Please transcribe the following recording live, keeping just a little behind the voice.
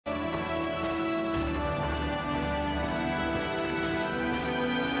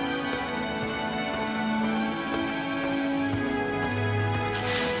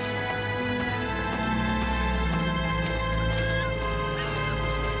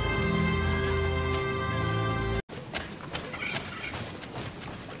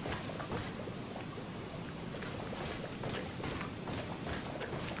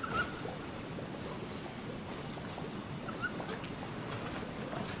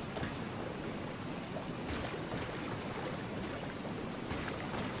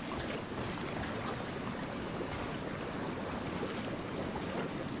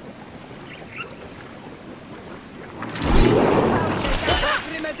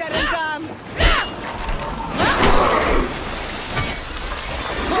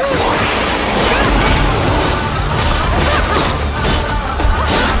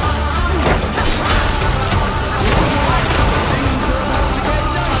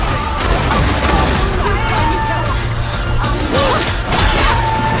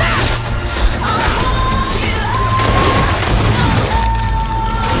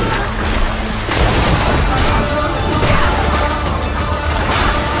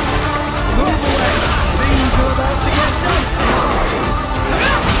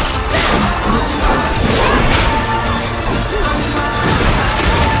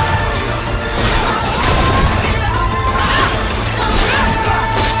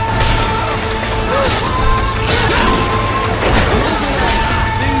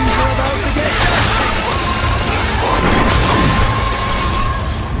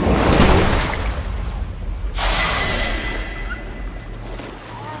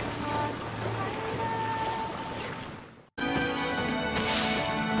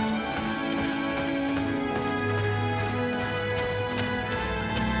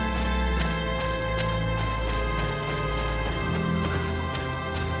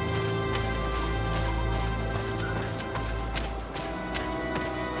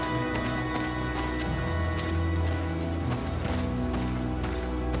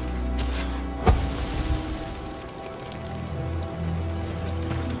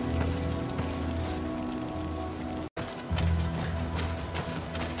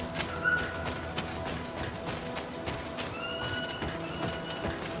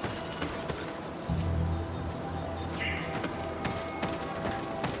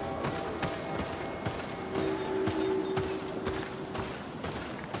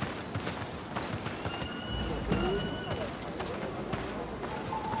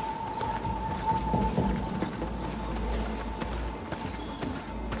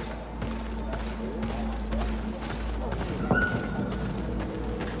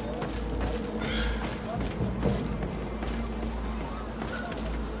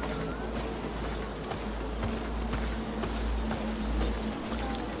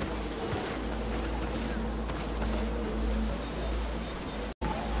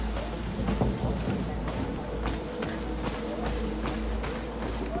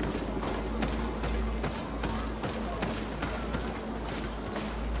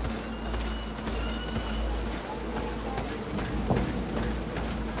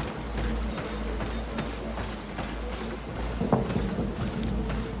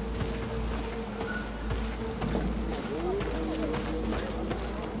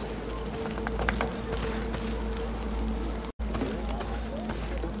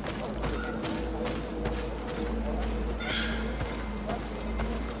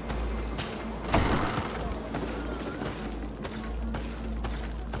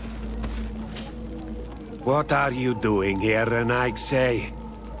What are you doing here, Renaigse?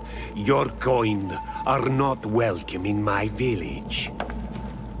 Your kind are not welcome in my village.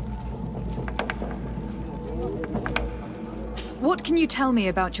 What can you tell me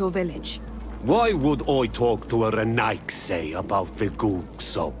about your village? Why would I talk to a Renaigse about the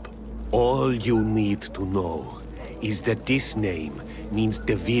Gooksop? All you need to know is that this name means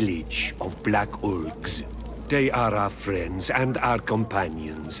the village of Black Ulks. They are our friends and our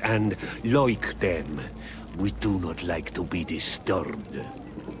companions, and like them, we do not like to be disturbed.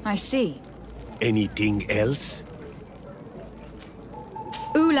 I see. Anything else?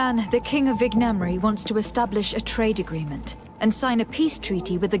 Ulan, the king of Vignamri, wants to establish a trade agreement and sign a peace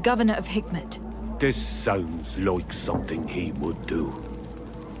treaty with the governor of Hikmet. This sounds like something he would do.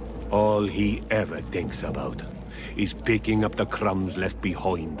 All he ever thinks about is picking up the crumbs left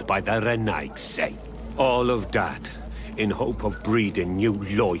behind by the Renaigse. All of that in hope of breathing new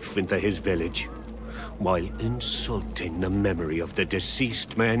life into his village, while insulting the memory of the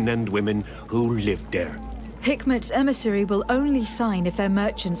deceased men and women who lived there. Hikmet's emissary will only sign if their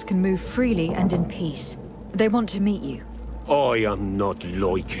merchants can move freely and in peace. They want to meet you. I am not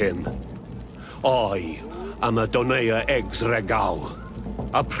like him. I am a Donea Exregau,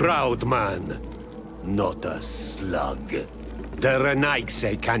 a proud man, not a slug. The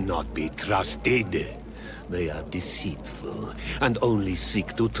Renaigse cannot be trusted. They are deceitful and only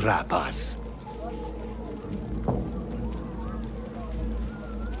seek to trap us.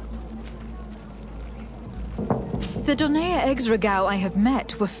 The Donea Exregau I have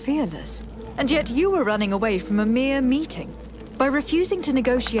met were fearless, and yet you were running away from a mere meeting. By refusing to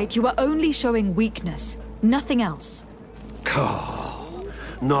negotiate, you are only showing weakness, nothing else.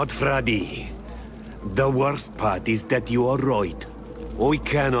 Not Fradi. The worst part is that you are right. I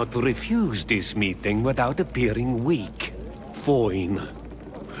cannot refuse this meeting without appearing weak. Fine.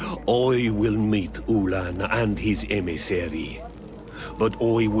 I will meet Ulan and his emissary. But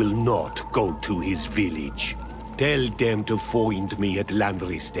I will not go to his village. Tell them to find me at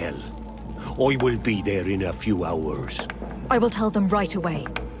Landristel. I will be there in a few hours. I will tell them right away.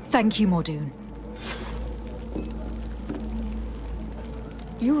 Thank you, Mordoon.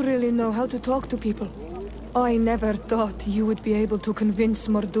 You really know how to talk to people. I never thought you would be able to convince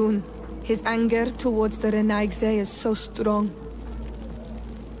Mordoon. His anger towards the Renaigse is so strong.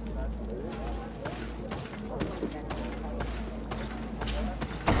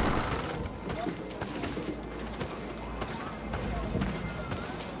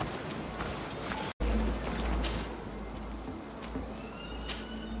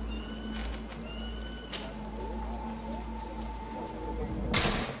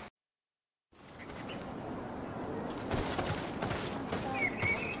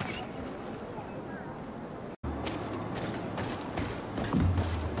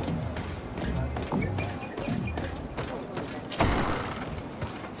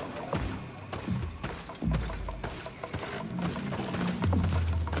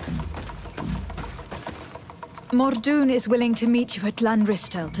 Mordoon is willing to meet you at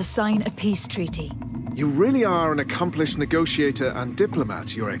Lanristel to sign a peace treaty. You really are an accomplished negotiator and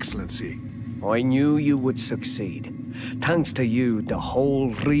diplomat, Your Excellency. I knew you would succeed. Thanks to you, the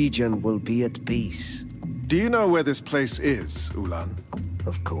whole region will be at peace. Do you know where this place is, Ulan?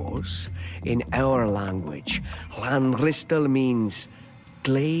 Of course. In our language, Lanristel means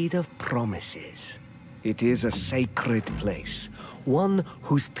Glade of Promises. It is a sacred place, one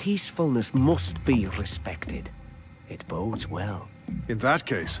whose peacefulness must be respected. It bodes well. In that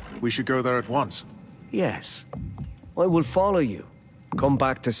case, we should go there at once. Yes. I will follow you. Come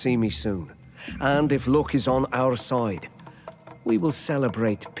back to see me soon. And if luck is on our side, we will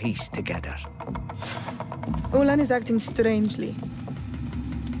celebrate peace together. Ulan is acting strangely.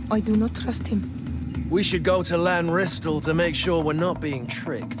 I do not trust him. We should go to Lanristel to make sure we're not being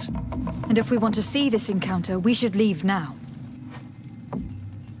tricked. And if we want to see this encounter, we should leave now.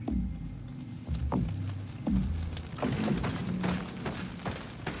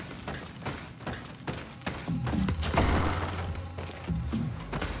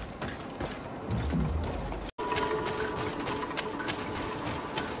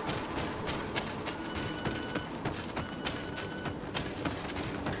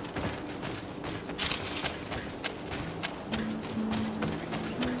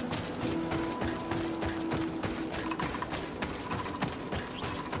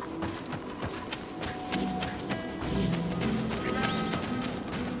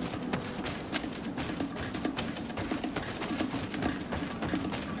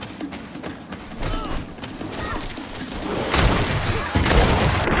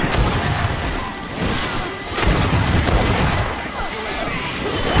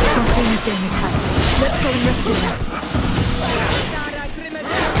 Let's go and rescue her.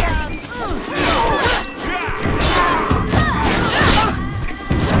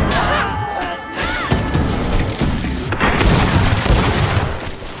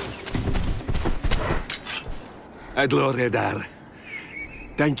 Adloredar,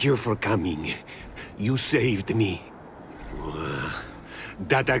 thank you for coming. You saved me.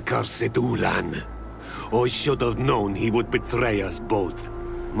 That accursed Ulan. I should have known he would betray us both.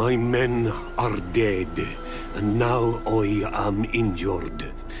 My men are dead, and now I am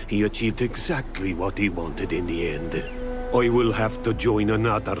injured. He achieved exactly what he wanted in the end. I will have to join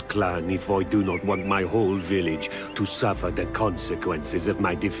another clan if I do not want my whole village to suffer the consequences of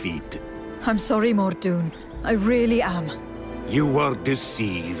my defeat. I'm sorry, Mordoon. I really am. You were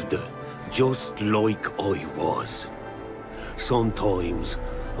deceived, just like I was. Sometimes,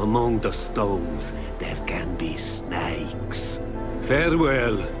 among the stones, there can be snakes.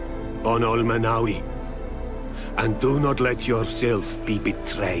 Farewell, Bon Olmanawi. And do not let yourself be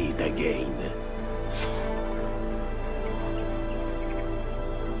betrayed again.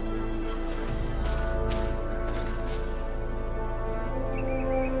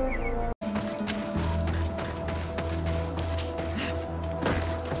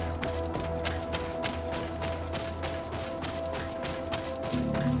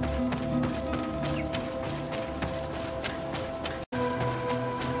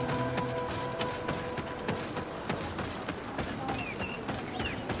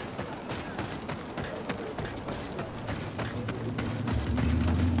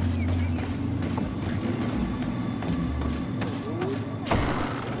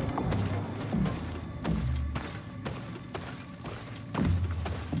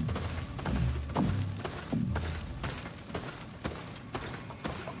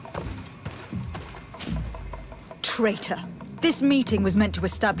 Traitor. This meeting was meant to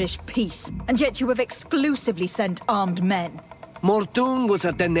establish peace, and yet you have exclusively sent armed men. Mordoon was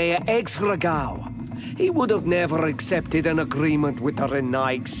a Denea ex-Regau. He would have never accepted an agreement with the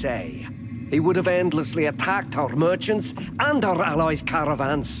Renaig. He would have endlessly attacked our merchants and our allies'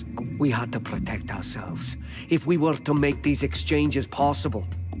 caravans. We had to protect ourselves if we were to make these exchanges possible.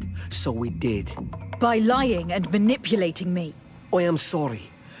 So we did. By lying and manipulating me. I am sorry,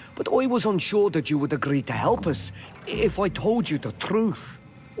 but I was unsure that you would agree to help us if I told you the truth.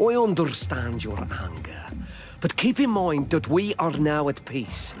 I understand your anger, but keep in mind that we are now at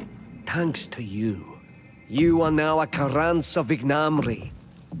peace, thanks to you. You are now a Karans of Ignamri,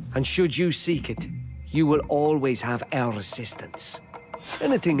 and should you seek it, you will always have our assistance.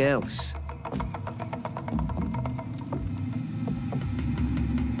 Anything else?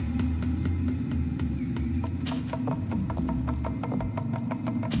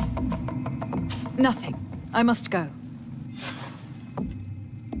 Nothing. I must go.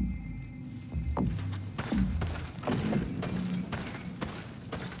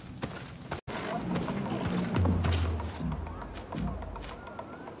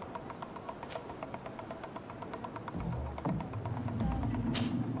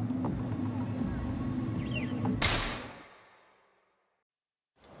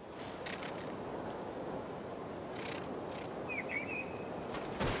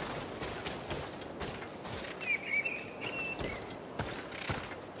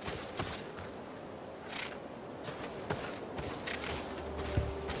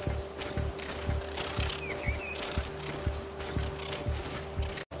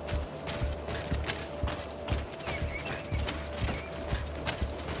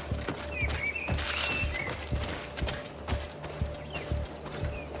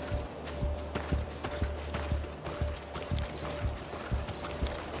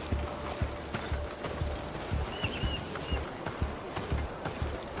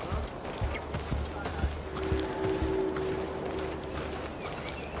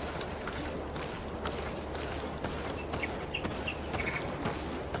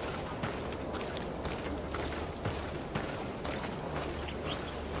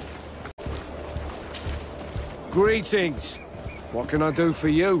 Greetings. What can I do for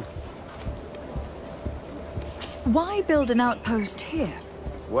you? Why build an outpost here?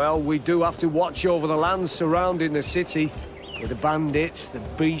 Well, we do have to watch over the land surrounding the city, with the bandits, the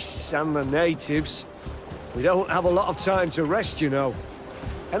beasts, and the natives. We don't have a lot of time to rest, you know.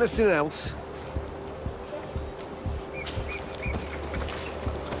 Anything else?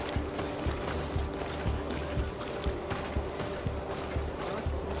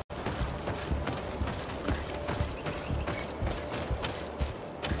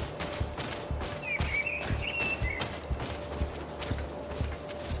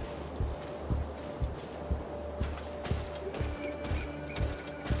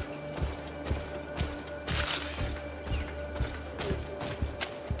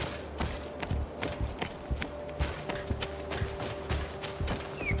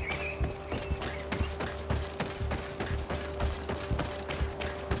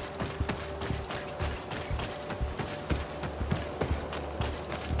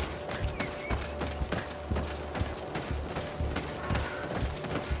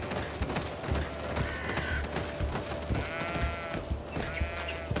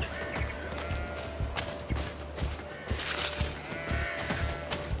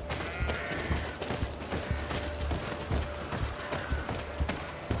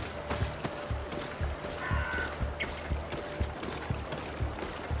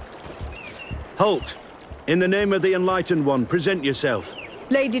 Halt! In the name of the Enlightened One, present yourself.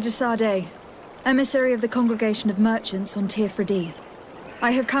 Lady de Sardet, emissary of the Congregation of Merchants on Tirfredi. I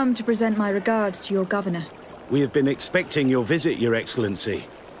have come to present my regards to your governor. We have been expecting your visit, Your Excellency.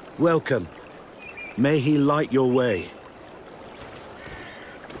 Welcome. May he light your way.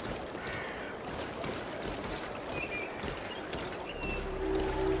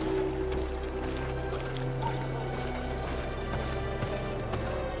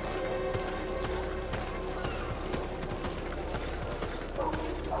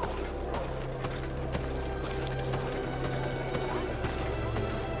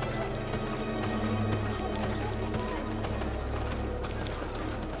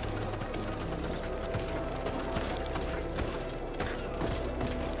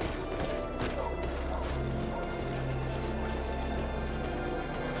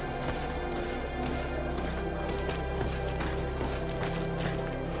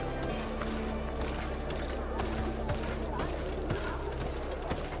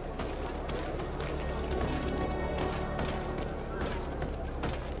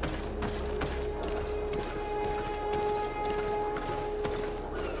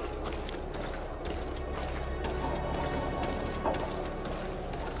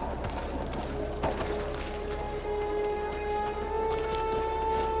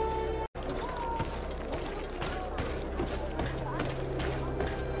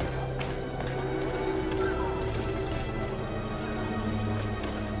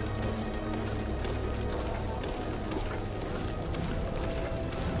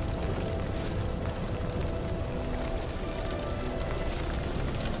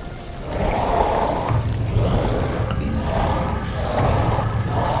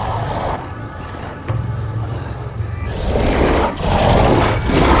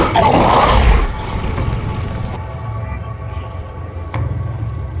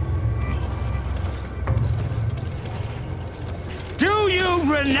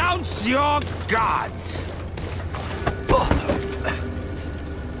 Renounce your gods!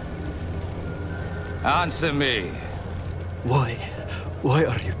 Answer me. Why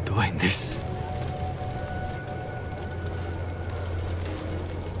are you doing this?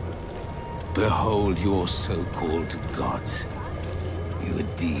 Behold your so-called gods. You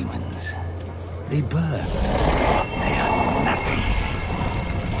are demons. They burn. They are nothing.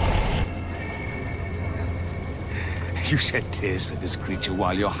 You shed tears for this creature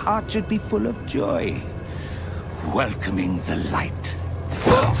while your heart should be full of joy, welcoming the light.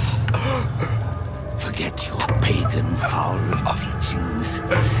 Forget your pagan foul teachings.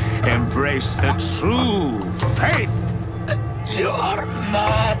 Embrace the true faith. You are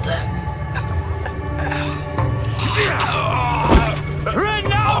mad.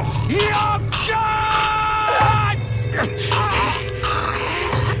 Renounce your gods!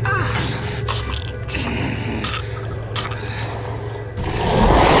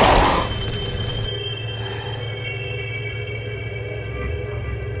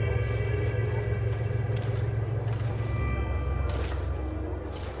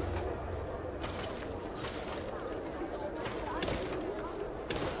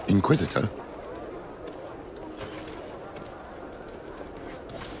 Inquisitor?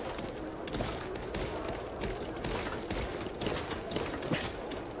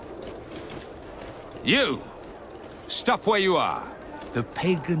 You! Stop where you are. The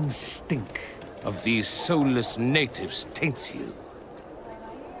pagan stink of these soulless natives taints you.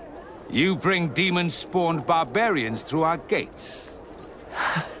 You bring demon-spawned barbarians through our gates.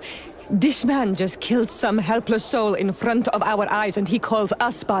 This man just killed some helpless soul in front of our eyes and he calls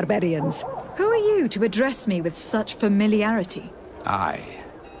us barbarians. Who are you to address me with such familiarity? I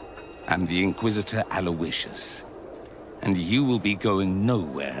am the Inquisitor Aloysius, and you will be going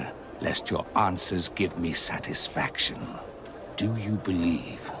nowhere lest your answers give me satisfaction. Do you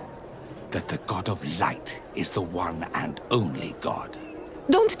believe that the God of Light is the one and only God?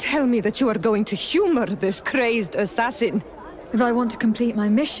 Don't tell me that you are going to humor this crazed assassin. If I want to complete my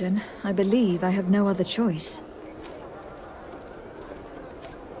mission, I believe I have no other choice.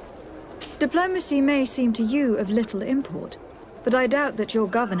 Diplomacy may seem to you of little import, but I doubt that your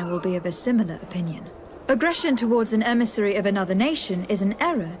governor will be of a similar opinion. Aggression towards an emissary of another nation is an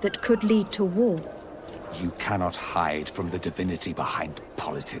error that could lead to war. You cannot hide from the divinity behind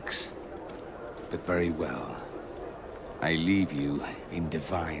politics. But very well. I leave you in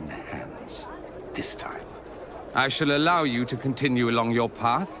divine hands. This time. I shall allow you to continue along your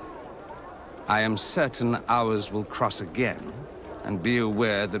path. I am certain ours will cross again, and be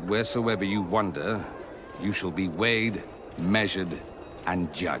aware that wheresoever you wander, you shall be weighed, measured,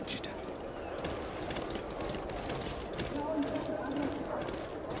 and judged.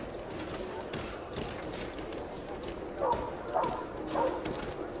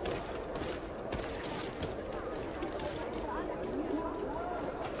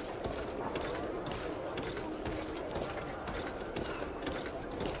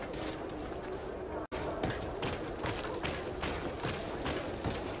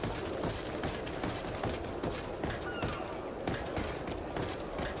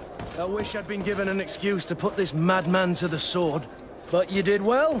 I wish I'd been given an excuse to put this madman to the sword. But you did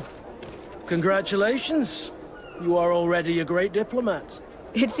well. Congratulations. You are already a great diplomat.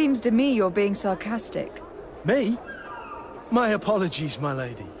 It seems to me you're being sarcastic. Me? My apologies, my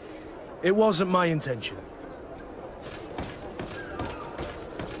lady. It wasn't my intention.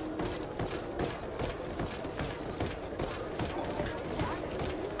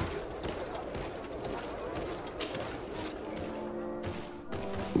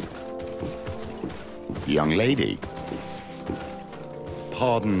 Young lady.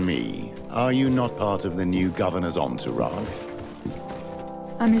 Pardon me, are you not part of the new governor's entourage?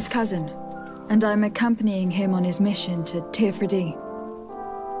 I'm his cousin, and I'm accompanying him on his mission to Tirfredi.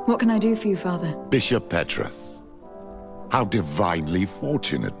 What can I do for you, Father? Bishop Petrus. How divinely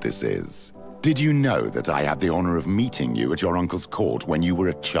fortunate this is. Did you know that I had the honor of meeting you at your uncle's court when you were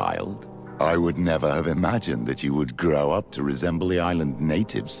a child? I would never have imagined that you would grow up to resemble the island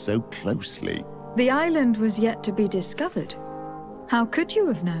natives so closely. The island was yet to be discovered. How could you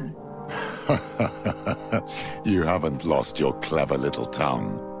have known? You haven't lost your clever little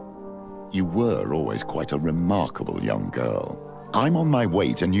tongue. You were always quite a remarkable young girl. I'm on my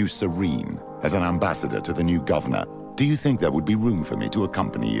way to New Serene as an ambassador to the new governor. Do you think there would be room for me to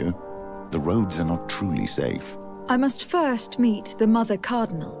accompany you? The roads are not truly safe. I must first meet the Mother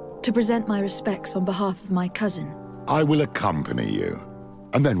Cardinal to present my respects on behalf of my cousin. I will accompany you,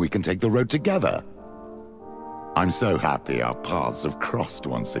 and then we can take the road together. I'm so happy our paths have crossed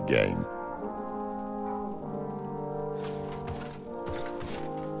once again.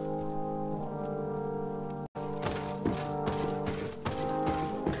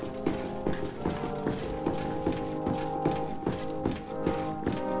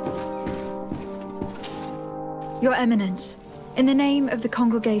 Your Eminence, in the name of the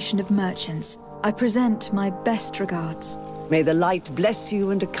Congregation of Merchants, I present my best regards. May the light bless you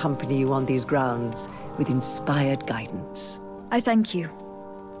and accompany you on these grounds with inspired guidance. I thank you.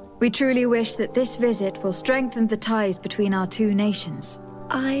 We truly wish that this visit will strengthen the ties between our two nations.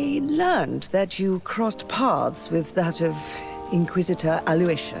 I learned that you crossed paths with that of Inquisitor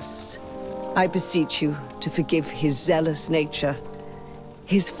Aloysius. I beseech you to forgive his zealous nature.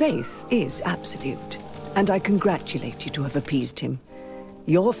 His faith is absolute, and I congratulate you to have appeased him.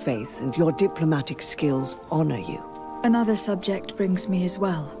 Your faith and your diplomatic skills honor you. Another subject brings me as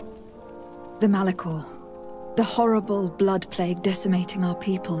well. The Malachor. The horrible blood plague decimating our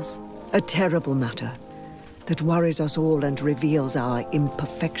peoples. A terrible matter that worries us all and reveals our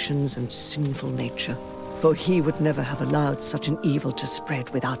imperfections and sinful nature. For he would never have allowed such an evil to spread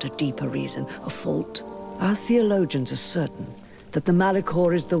without a deeper reason, a fault. Our theologians are certain that the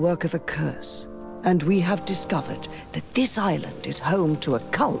Malachor is the work of a curse, and we have discovered that this island is home to a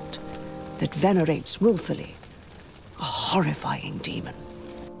cult that venerates willfully a horrifying demon.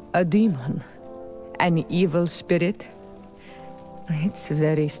 A demon? An evil spirit? It's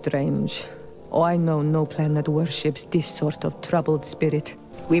very strange. Oh, I know no planet worships this sort of troubled spirit.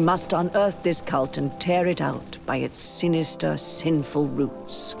 We must unearth this cult and tear it out by its sinister, sinful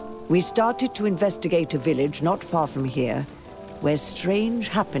roots. We started to investigate a village not far from here, where strange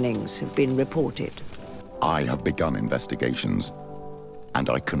happenings have been reported. I have begun investigations,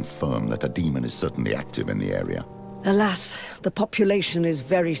 and I confirm that a demon is certainly active in the area. Alas, the population is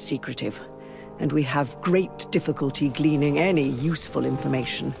very secretive, and we have great difficulty gleaning any useful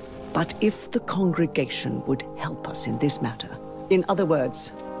information. But if the congregation would help us in this matter, in other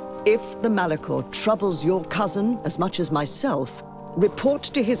words, if the Malachor troubles your cousin as much as myself, report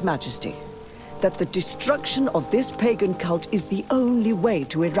to His Majesty that the destruction of this pagan cult is the only way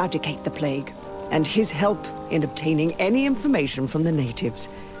to eradicate the plague, and his help in obtaining any information from the natives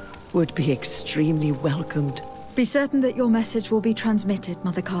would be extremely welcomed. Be certain that your message will be transmitted,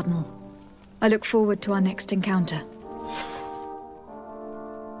 Mother Cardinal. I look forward to our next encounter.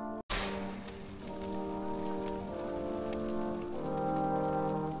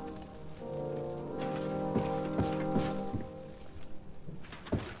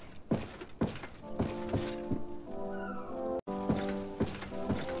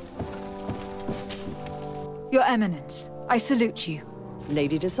 Your Eminence, I salute you.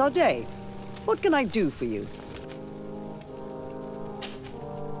 Lady de Sardet, what can I do for you?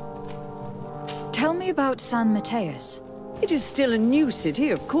 Tell me about San Mateus. It is still a new city,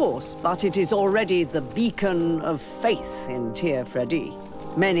 of course, but it is already the beacon of faith in Tirfredi.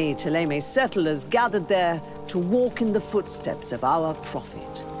 Many Thélème settlers gathered there to walk in the footsteps of our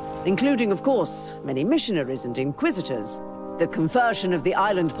prophet, including, of course, many missionaries and inquisitors. The conversion of the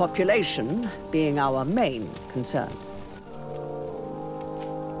island population being our main concern.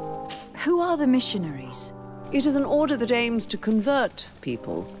 Who are the missionaries? It is an order that aims to convert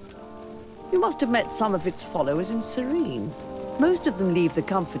people. You must have met some of its followers in Serene. Most of them leave the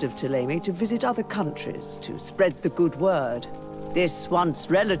comfort of Thélème to visit other countries, to spread the good word. This once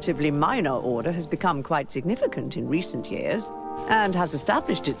relatively minor order has become quite significant in recent years, and has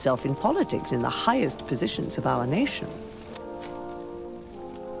established itself in politics in the highest positions of our nation.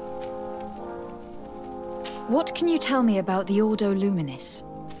 What can you tell me about the Ordo Luminis?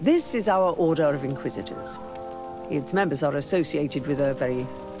 This is our Order of Inquisitors. Its members are associated with a very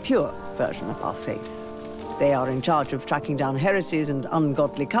pure version of our faith. They are in charge of tracking down heresies and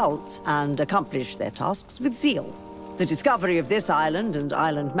ungodly cults, and accomplish their tasks with zeal. The discovery of this island and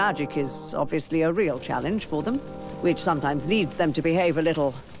island magic is obviously a real challenge for them, which sometimes leads them to behave a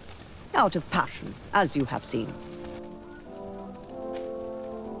little out of passion, as you have seen.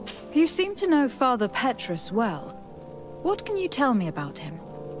 You seem to know Father Petrus well. What can you tell me about him?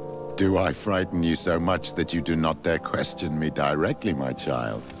 Do I frighten you so much that you do not dare question me directly, my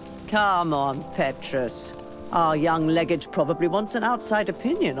child? Come on, Petrus. Our young legate probably wants an outside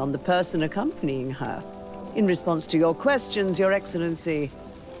opinion on the person accompanying her. In response to your questions, Your Excellency,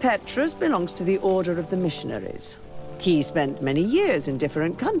 Petrus belongs to the Order of the Missionaries. He spent many years in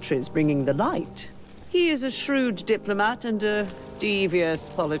different countries bringing the light. He is a shrewd diplomat and a devious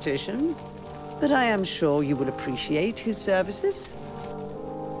politician, but I am sure you will appreciate his services.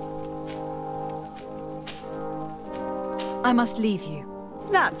 I must leave you.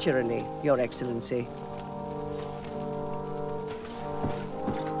 Naturally, Your Excellency.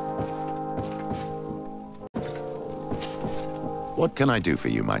 What can I do for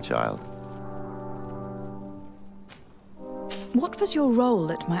you, my child? What was your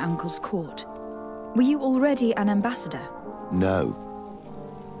role at my uncle's court? Were you already an ambassador? No.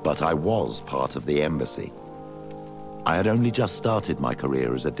 But I was part of the embassy. I had only just started my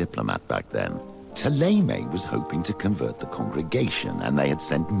career as a diplomat back then. Thélème was hoping to convert the congregation, and they had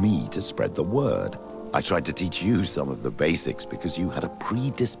sent me to spread the word. I tried to teach you some of the basics because you had a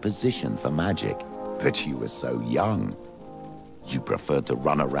predisposition for magic, but you were so young. You preferred to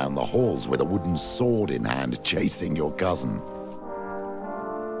run around the halls with a wooden sword in hand, chasing your cousin.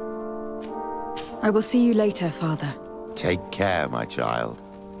 I will see you later, Father. Take care, my child.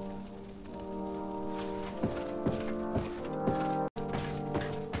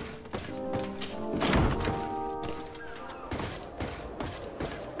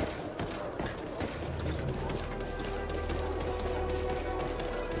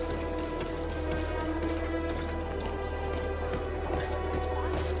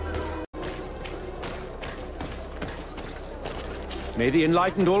 May the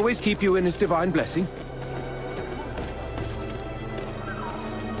Enlightened always keep you in his divine blessing.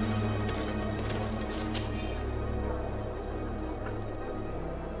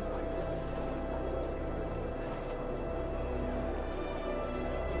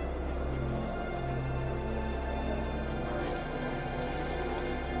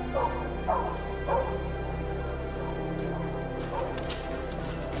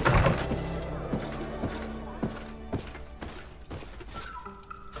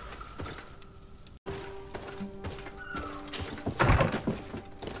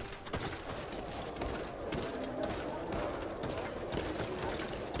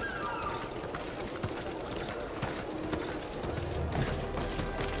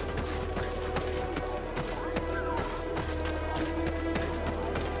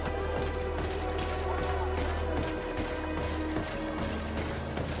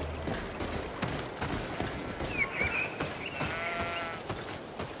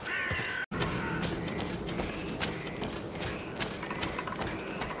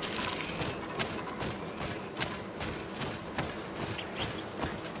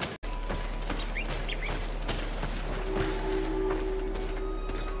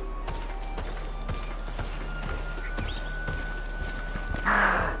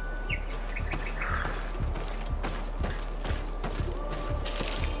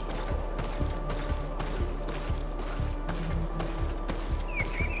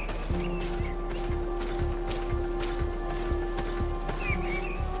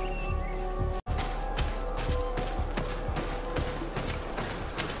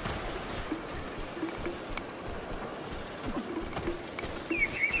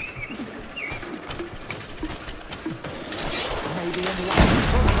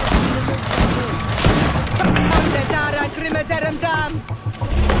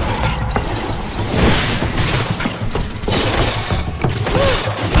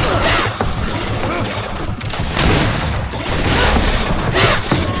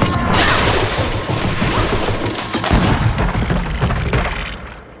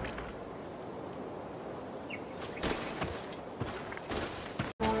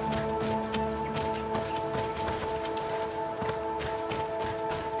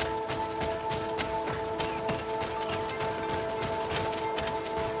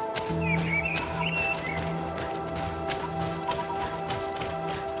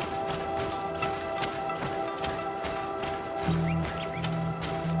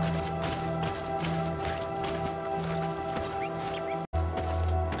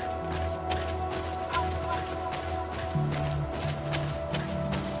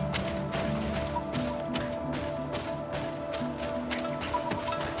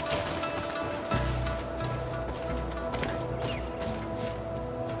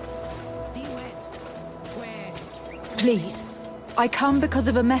 Please. I come because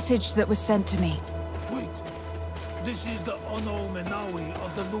of a message that was sent to me. Wait. This is the Ono Menawi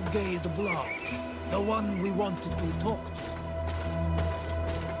of the Lugade Blau. The one we wanted to talk to.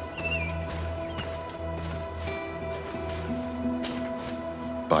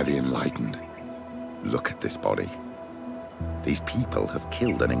 By the Enlightened, look at this body. These people have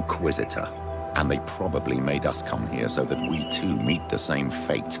killed an Inquisitor, and they probably made us come here so that we too meet the same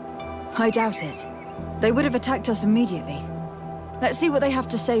fate. I doubt it. They would have attacked us immediately. Let's see what they have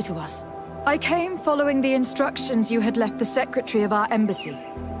to say to us. I came following the instructions you had left the secretary of our embassy,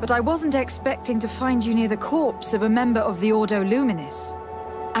 but I wasn't expecting to find you near the corpse of a member of the Ordo Luminis.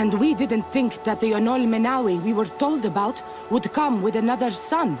 And we didn't think that the Onol Menawi we were told about would come with another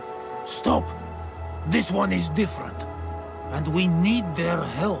son. Stop! This one is different, and we need their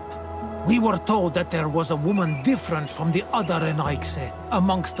help. We were told that there was a woman different from the other Enaixe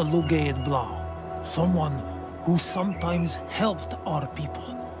amongst the Lugade Blau. Someone who sometimes helped our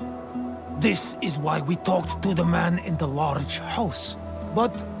people. This is why we talked to the man in the large house.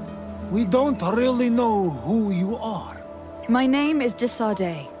 But we don't really know who you are. My name is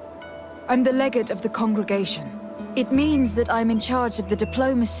Desade. I'm the legate of the congregation. It means that I'm in charge of the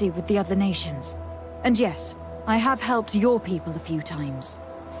diplomacy with the other nations. And yes, I have helped your people a few times.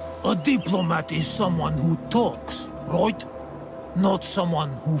 A diplomat is someone who talks, right? Not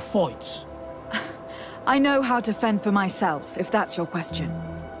someone who fights. I know how to fend for myself, if that's your question.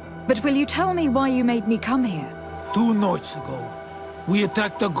 But will you tell me why you made me come here? 2 nights ago, we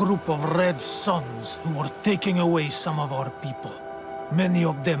attacked a group of Red Suns who were taking away some of our people. Many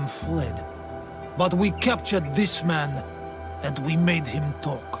of them fled. But we captured this man, and we made him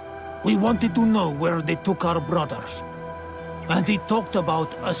talk. We wanted to know where they took our brothers. And he talked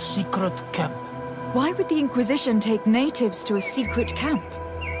about a secret camp. Why would the Inquisition take natives to a secret camp?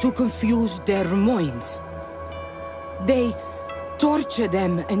 To confuse their minds. They torture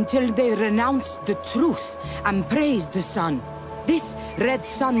them until they renounce the truth and praise the sun. This Red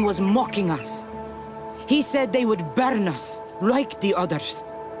Sun was mocking us. He said they would burn us, like the others.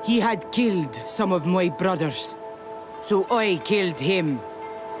 He had killed some of my brothers, so I killed him.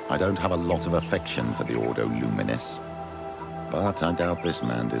 I don't have a lot of affection for the Ordo Luminis, but I doubt this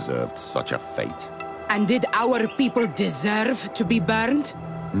man deserved such a fate. And did our people deserve to be burned?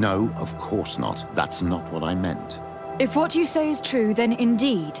 No, of course not. That's not what I meant. If what you say is true, then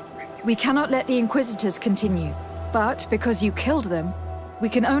indeed, we cannot let the Inquisitors continue. But because you killed them, we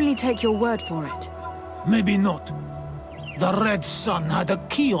can only take your word for it. Maybe not. The Red Sun had a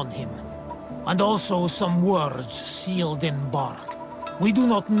key on him, and also some words sealed in bark. We do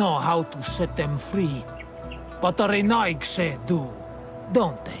not know how to set them free, but the Enaixe do,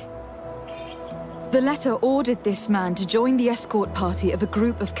 don't they? The letter ordered this man to join the escort party of a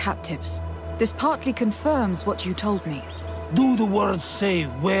group of captives. This partly confirms what you told me. Do the words say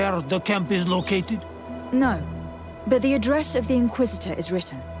where the camp is located? No, but the address of the Inquisitor is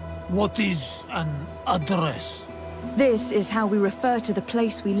written. What is an address? This is how we refer to the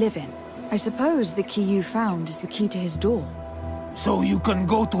place we live in. I suppose the key you found is the key to his door. So you can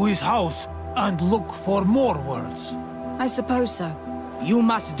go to his house and look for more words? I suppose so. You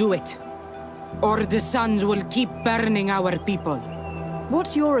must do it, or the suns will keep burning our people.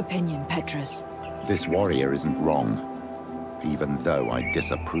 What's your opinion, Petrus? This warrior isn't wrong, even though I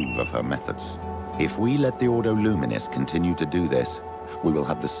disapprove of her methods. If we let the Ordo Luminis continue to do this, we will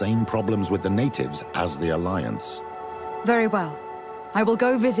have the same problems with the natives as the Alliance. Very well. I will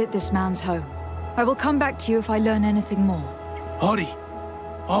go visit this man's home. I will come back to you if I learn anything more. Hurry!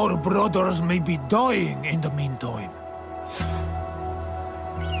 Our brothers may be dying in the meantime.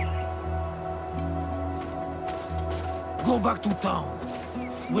 Go back to town.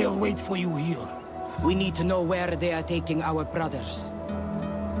 We'll wait for you here. We need to know where they are taking our brothers.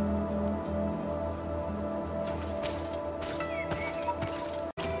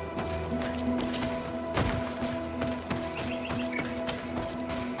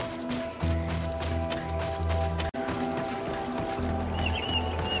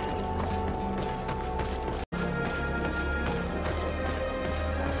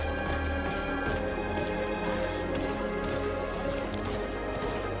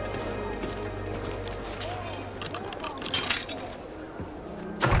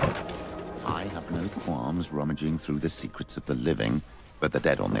 Rummaging through the secrets of the living, but the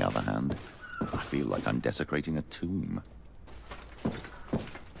dead, on the other hand, I feel like I'm desecrating a tomb.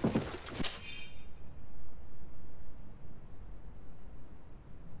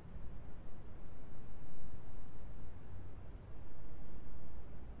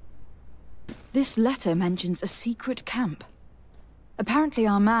 This letter mentions a secret camp. Apparently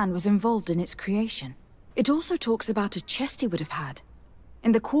our man was involved in its creation. It also talks about a chest he would have had.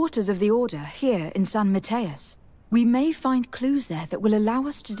 In the quarters of the Order, here in San Mateus. We may find clues there that will allow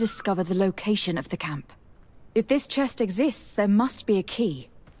us to discover the location of the camp. If this chest exists, there must be a key.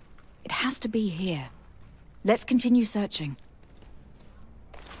 It has to be here. Let's continue searching.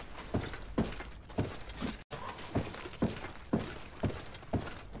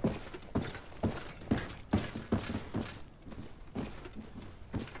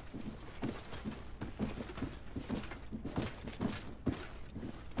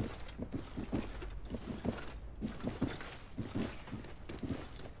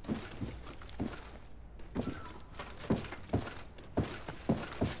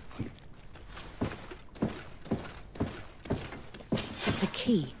 A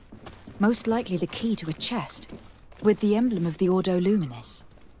key. Most likely the key to a chest, with the emblem of the Ordo Luminis.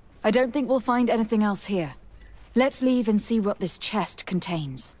 I don't think we'll find anything else here. Let's leave and see what this chest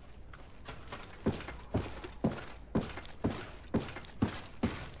contains.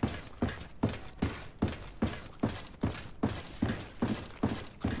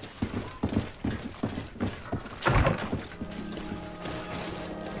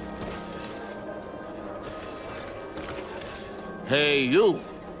 Hey, you!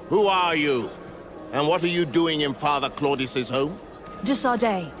 Who are you? And what are you doing in Father Claudius's home? De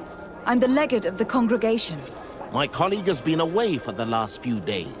Sardet. I'm the legate of the congregation. My colleague has been away for the last few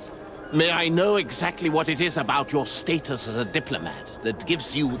days. May I know exactly what it is about your status as a diplomat that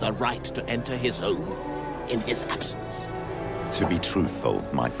gives you the right to enter his home in his absence? To be truthful,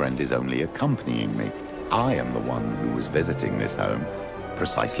 my friend is only accompanying me. I am the one who was visiting this home,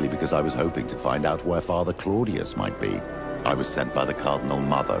 precisely because I was hoping to find out where Father Claudius might be. I was sent by the Cardinal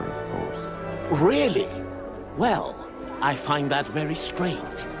Mother, of course. Really? Well, I find that very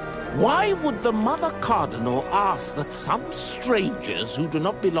strange. Why would the Mother Cardinal ask that some strangers who do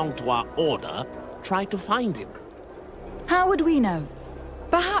not belong to our order try to find him? How would we know?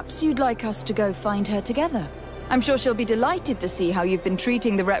 Perhaps you'd like us to go find her together. I'm sure she'll be delighted to see how you've been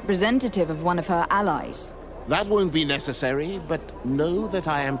treating the representative of one of her allies. That won't be necessary, but know that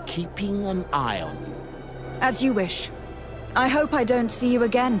I am keeping an eye on you. As you wish. I hope I don't see you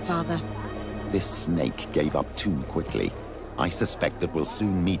again, Father. This snake gave up too quickly. I suspect that we'll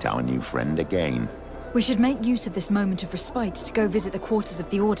soon meet our new friend again. We should make use of this moment of respite to go visit the quarters of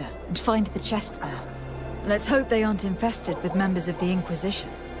the Order and find the chest there. Let's hope they aren't infested with members of the Inquisition.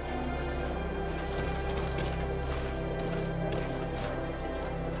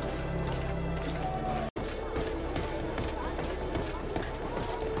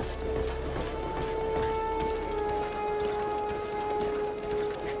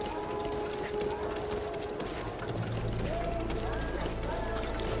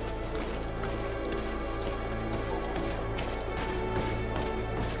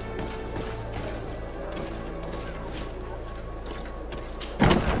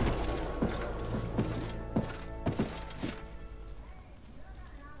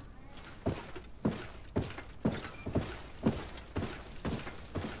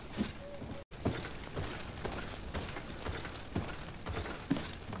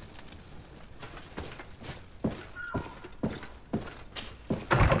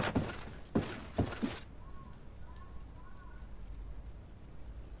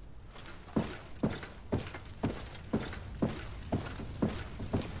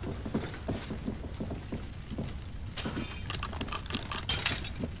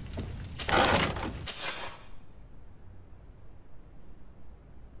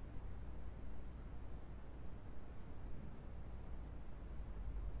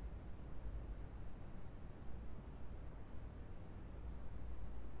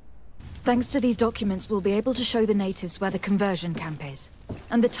 Thanks to these documents, we'll be able to show the natives where the conversion camp is,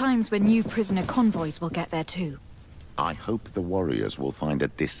 and the times when new prisoner convoys will get there too. I hope the warriors will find a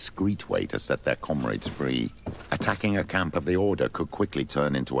discreet way to set their comrades free. Attacking a camp of the Order could quickly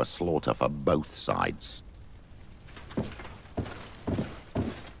turn into a slaughter for both sides.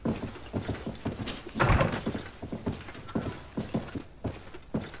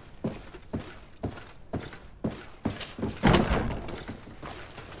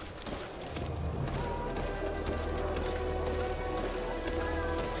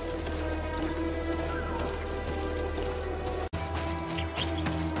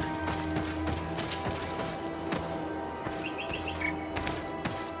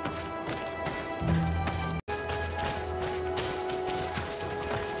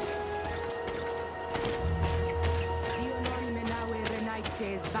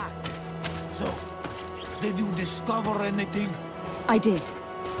 So, did you discover anything? I did.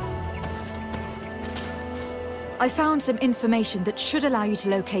 I found some information that should allow you to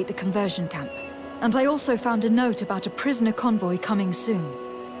locate the conversion camp. And I also found a note about a prisoner convoy coming soon.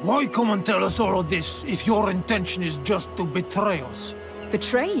 Why come and tell us all of this if your intention is just to betray us?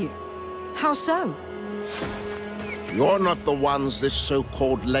 Betray you? How so? You're not the ones this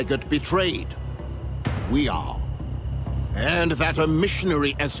so-called legate betrayed. We are. And that a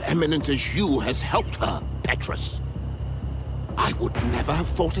missionary as eminent as you has helped her, Petrus. I would never have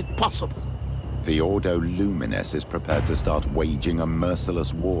thought it possible. The Ordo Luminis is prepared to start waging a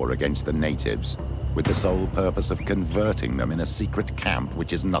merciless war against the natives, with the sole purpose of converting them in a secret camp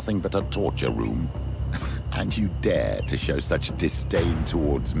which is nothing but a torture room. And you dare to show such disdain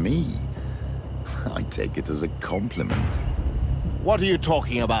towards me? I take it as a compliment. What are you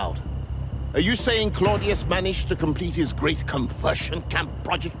talking about? Are you saying Claudius managed to complete his great conversion camp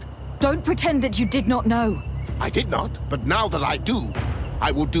project? Don't pretend that you did not know. I did not, but now that I do,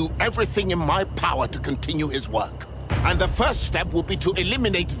 I will do everything in my power to continue his work. And the first step will be to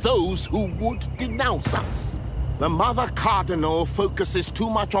eliminate those who would denounce us. The Mother Cardinal focuses too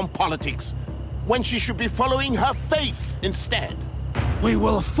much on politics, when she should be following her faith instead. We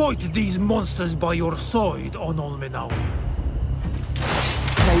will fight these monsters by your side, on Olmenawi.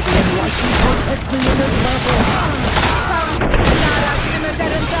 May the Enlightened protect me in this battle!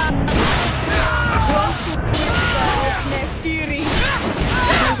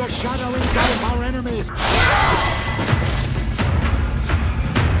 May the shadow engulf our enemies!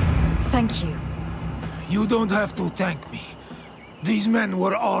 Thank you. You don't have to thank me. These men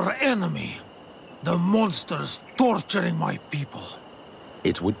were our enemy. The monsters torturing my people.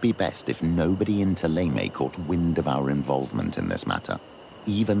 It would be best if nobody in Theleme caught wind of our involvement in this matter.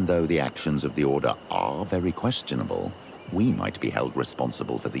 Even though the actions of the Order are very questionable, we might be held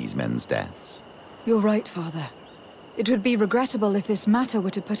responsible for these men's deaths. You're right, Father. It would be regrettable if this matter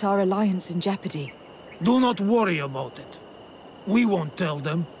were to put our alliance in jeopardy. Do not worry about it. We won't tell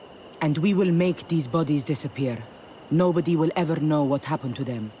them. And we will make these bodies disappear. Nobody will ever know what happened to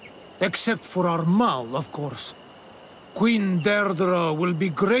them. Except for our Mal, of course. Queen Deirdre will be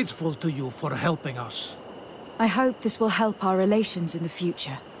grateful to you for helping us. I hope this will help our relations in the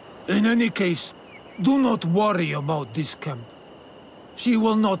future. In any case, do not worry about this camp. She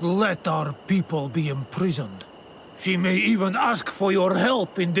will not let our people be imprisoned. She may even ask for your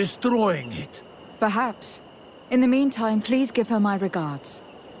help in destroying it. Perhaps. In the meantime, please give her my regards.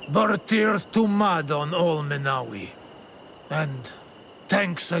 Bartir Tumad on Olmenawi. And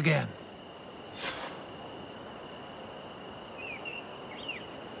thanks again.